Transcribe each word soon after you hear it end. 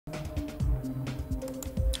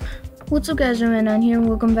What's up guys, Ramadan here, and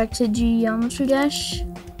welcome back to Geometry Dash.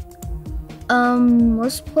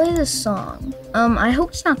 Let's play this song. I hope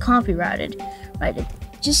it's not copyrighted. Right,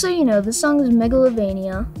 just so you know, this song is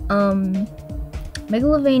Megalovania.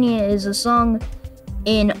 Megalovania is a song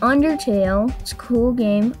in Undertale. It's a cool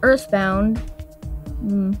game. Earthbound.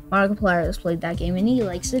 Markiplier has played that game and he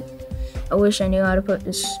likes it. I wish I knew how to put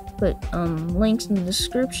links in the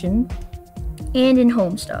description and in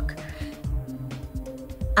Homestuck.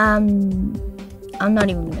 I'm not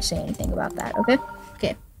even gonna say anything about that, okay?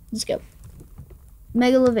 Okay, let's go.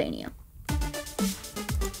 Megalovania.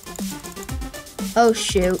 Oh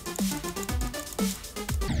shoot.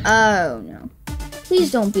 Oh no. Please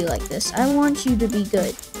don't be like this. I want you to be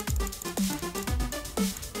good.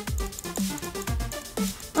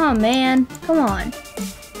 Oh man, come on.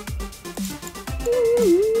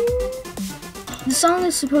 The song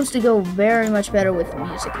is supposed to go very much better with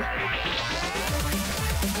music.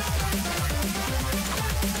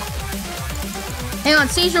 Hang on,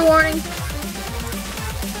 seizure warning.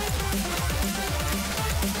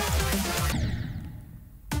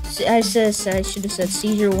 I should have said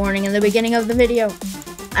seizure warning in the beginning of the video.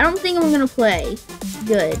 I don't think I'm gonna play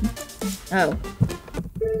good. Oh.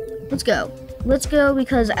 Let's go. Let's go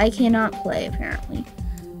because I cannot play apparently.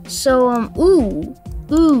 So, ooh.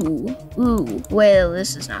 Well,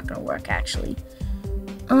 this is not gonna work actually.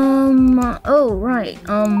 Oh, right.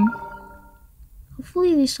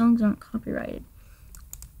 Hopefully these songs aren't copyrighted.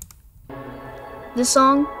 This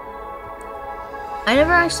song, I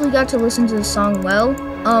never actually got to listen to the song well,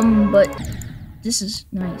 but this is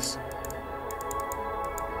nice.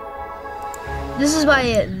 This is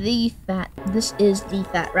by The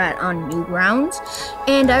Fat Rat on Newgrounds,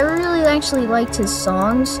 and I really actually liked his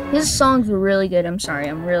songs. His songs were really good. I'm sorry,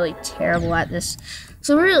 I'm really terrible at this.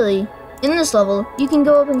 So really, in this level, you can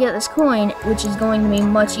go up and get this coin, which is going to be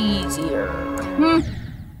much easier.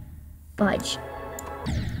 Fudge.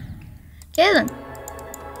 Okay then.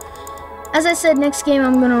 As I said, next game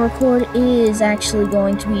I'm going to record is actually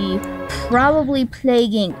going to be probably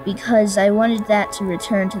Plague Inc. because I wanted that to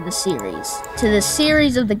return to the series. To the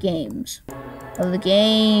series of the games. Of the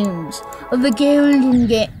games. Of the golden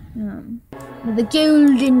game. Of the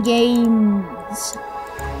golden games.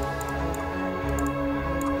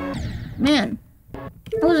 Man.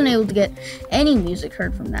 I wasn't able to get any music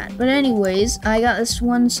heard from that. But anyways, I got this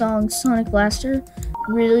one song, Sonic Blaster.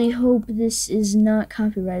 Really hope this is not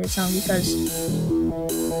copyrighted song because...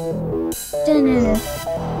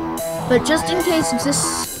 But just in case if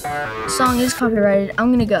this song is copyrighted,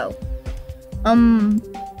 I'm gonna go.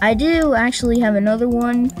 I do actually have another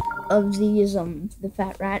one of these, The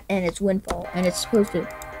Fat Rat, and it's Windfall, and it's supposed to...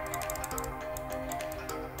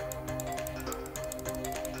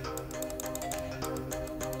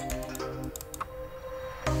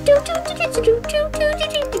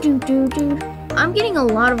 I'm getting a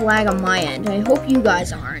lot of lag on my end. I hope you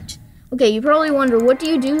guys aren't. Okay, you probably wonder, what do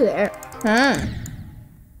you do there? I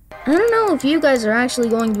don't know if you guys are actually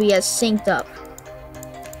going to be as synced up.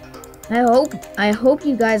 I hope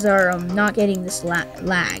you guys are not getting this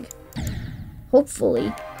lag.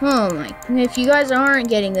 Hopefully. Oh my. If you guys aren't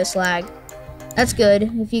getting this lag, that's good.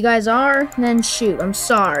 If you guys are, then shoot, I'm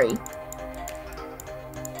sorry.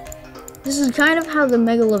 This is kind of how the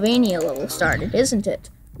Megalovania level started, isn't it?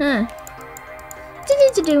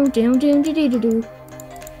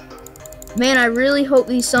 Man, I really hope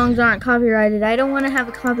these songs aren't copyrighted. I don't want to have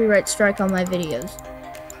a copyright strike on my videos.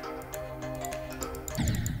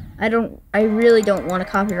 I really don't want a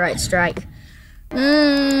copyright strike.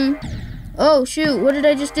 Oh shoot, what did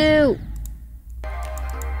I just do?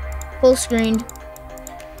 Full screened.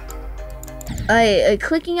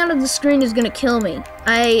 Clicking out of the screen is gonna kill me.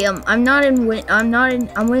 I'm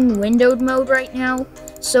in windowed mode right now,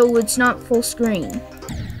 so it's not full screen.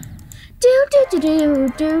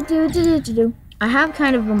 I have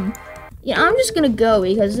kind of yeah, I'm just gonna go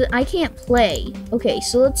because I can't play. Okay,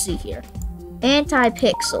 so let's see here.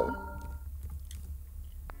 Anti-pixel.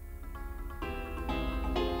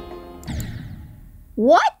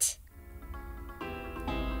 What?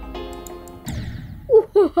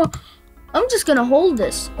 I'm just gonna hold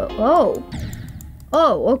this. Oh,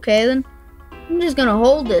 okay then. I'm just gonna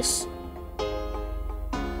hold this.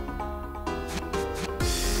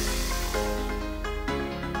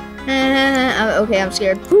 Okay, I'm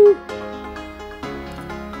scared.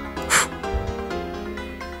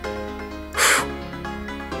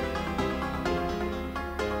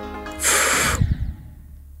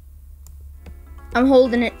 I'm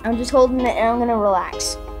holding it. I'm just holding it and I'm gonna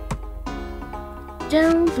relax.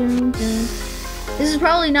 This is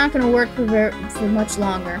probably not going to work for much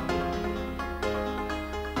longer.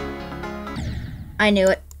 I knew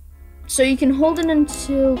it. So you can hold it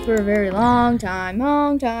until for a very long time,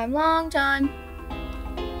 long time, long time.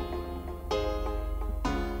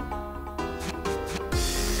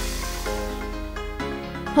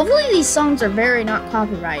 Hopefully these songs are very not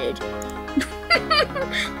copyrighted.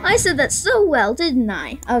 I said that so well, didn't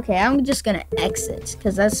I? Okay, I'm just gonna exit,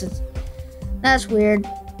 because that's weird.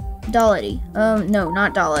 Dollity. No,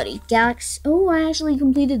 not Dollity. Galaxy. Oh, I actually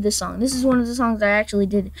completed this song. This is one of the songs I actually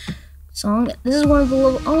did. This is one of the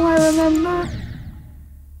level. Oh, I remember.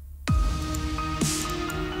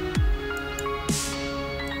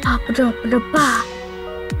 Dun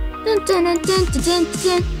dun dun dun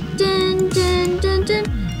dun dun dun dun dun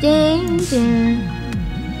dun dun.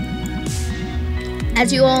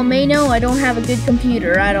 As you all may know, I don't have a good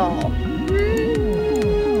computer at all.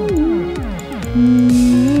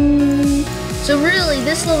 So really,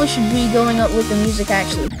 this level should be going up with the music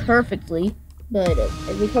actually perfectly, but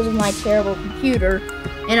because of my terrible computer,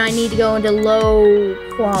 and I need to go into low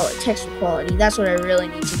quality, texture quality, that's what I really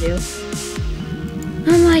need to do.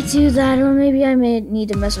 I might do that, or maybe I may need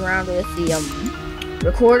to mess around with the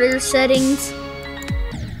recorder settings,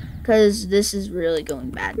 because this is really going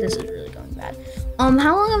bad. This is really going bad. How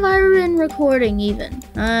long have I been recording even?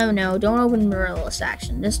 Oh no, don't open Mirrorless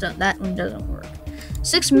Action. That one doesn't work.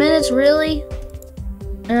 6 minutes, really?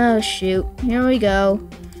 Oh shoot, here we go.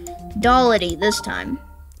 Dollity this time.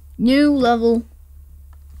 New level.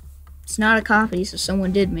 It's not a copy, so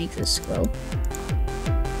someone did make this scroll.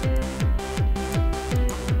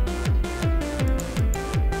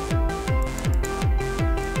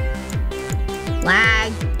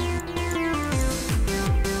 Lag.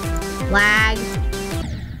 Lag.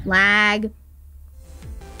 Lag.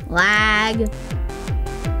 Lag.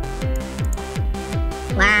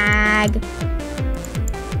 Lag.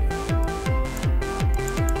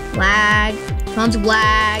 Lag. Tons of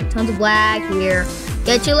lag. Tons of lag here.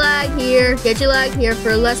 Get your lag here. Get your lag here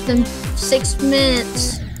for less than 6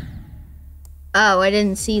 minutes. Oh, I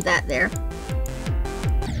didn't see that there.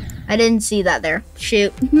 I didn't see that there.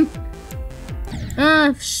 Shoot.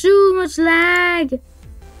 So much lag.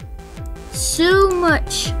 So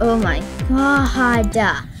much. Oh my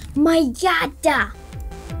god. My god.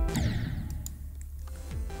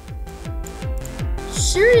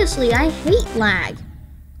 Seriously, I hate lag.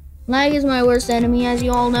 Lag is my worst enemy, as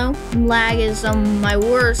you all know. Lag is my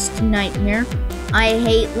worst nightmare. I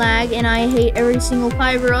hate lag, and I hate every single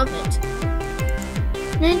fiber of it.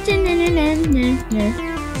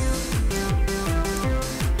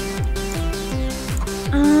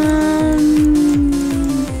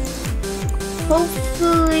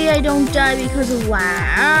 Hopefully I don't die because of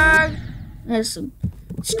lag.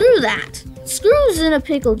 Screw that. Screws in a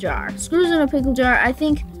pickle jar. Screws in a pickle jar. I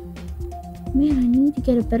think, man, I need to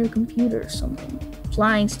get a better computer or something.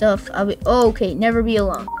 Flying stuff. Okay, never be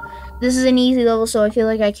alone. This is an easy level, so I feel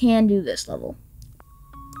like I can do this level.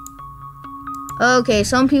 Okay,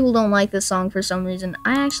 some people don't like this song for some reason.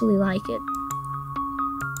 I actually like it.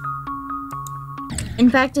 In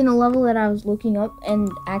fact, in a level that I was looking up and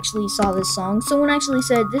actually saw this song, someone actually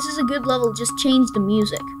said, this is a good level, just change the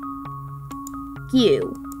music.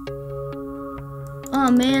 You. Oh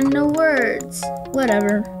man, no words.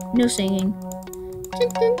 Whatever, no singing. Dun,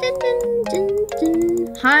 dun, dun, dun, dun,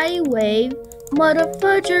 dun. High wave,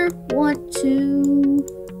 motherfudger, want to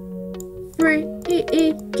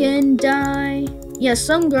freaking die. Yeah,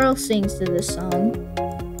 some girl sings to this song.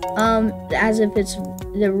 As if it's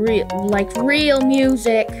the real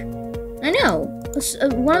music. I know.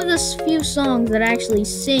 One of the few songs that I actually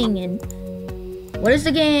sing in. What is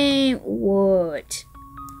the game?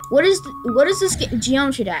 What is this game?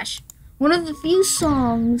 Geometry Dash. One of the few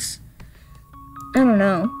songs. I don't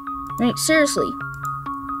know. Like, seriously.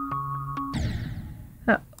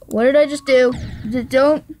 What did I just do?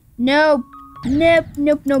 Don't. No. Nope.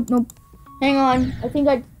 Nope. Nope. Nope. Hang on. I think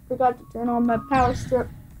I forgot to turn on my power strip.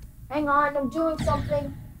 Hang on, I'm doing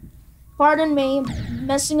something. Pardon me, I'm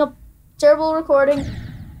messing up. Terrible recording.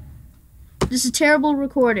 This is terrible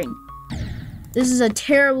recording. This is a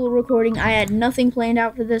terrible recording. I had nothing planned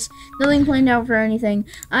out for this. Nothing planned out for anything.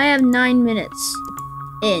 I have 9 minutes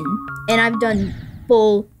in, and I've done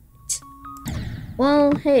bull.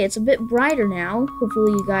 Well, hey, it's a bit brighter now.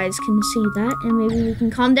 Hopefully you guys can see that, and maybe we can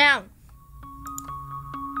calm down.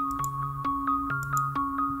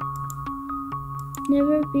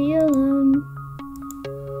 Never be alone.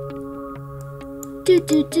 Do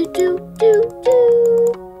do do do do do.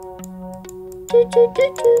 Do do do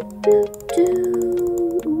do do do.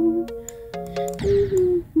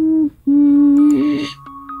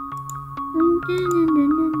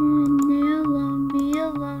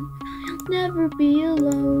 never be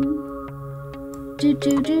alone. Do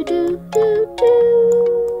do do do do do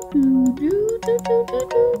do do do do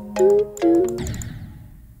do do do.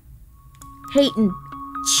 Hayton.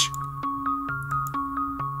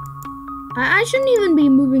 I shouldn't even be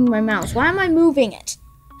moving my mouse. Why am I moving it?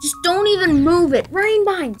 Just don't even move it.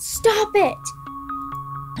 Rainbine, stop it.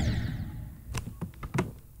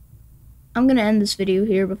 I'm gonna end this video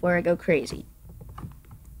here before I go crazy.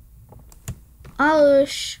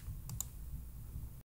 Alush.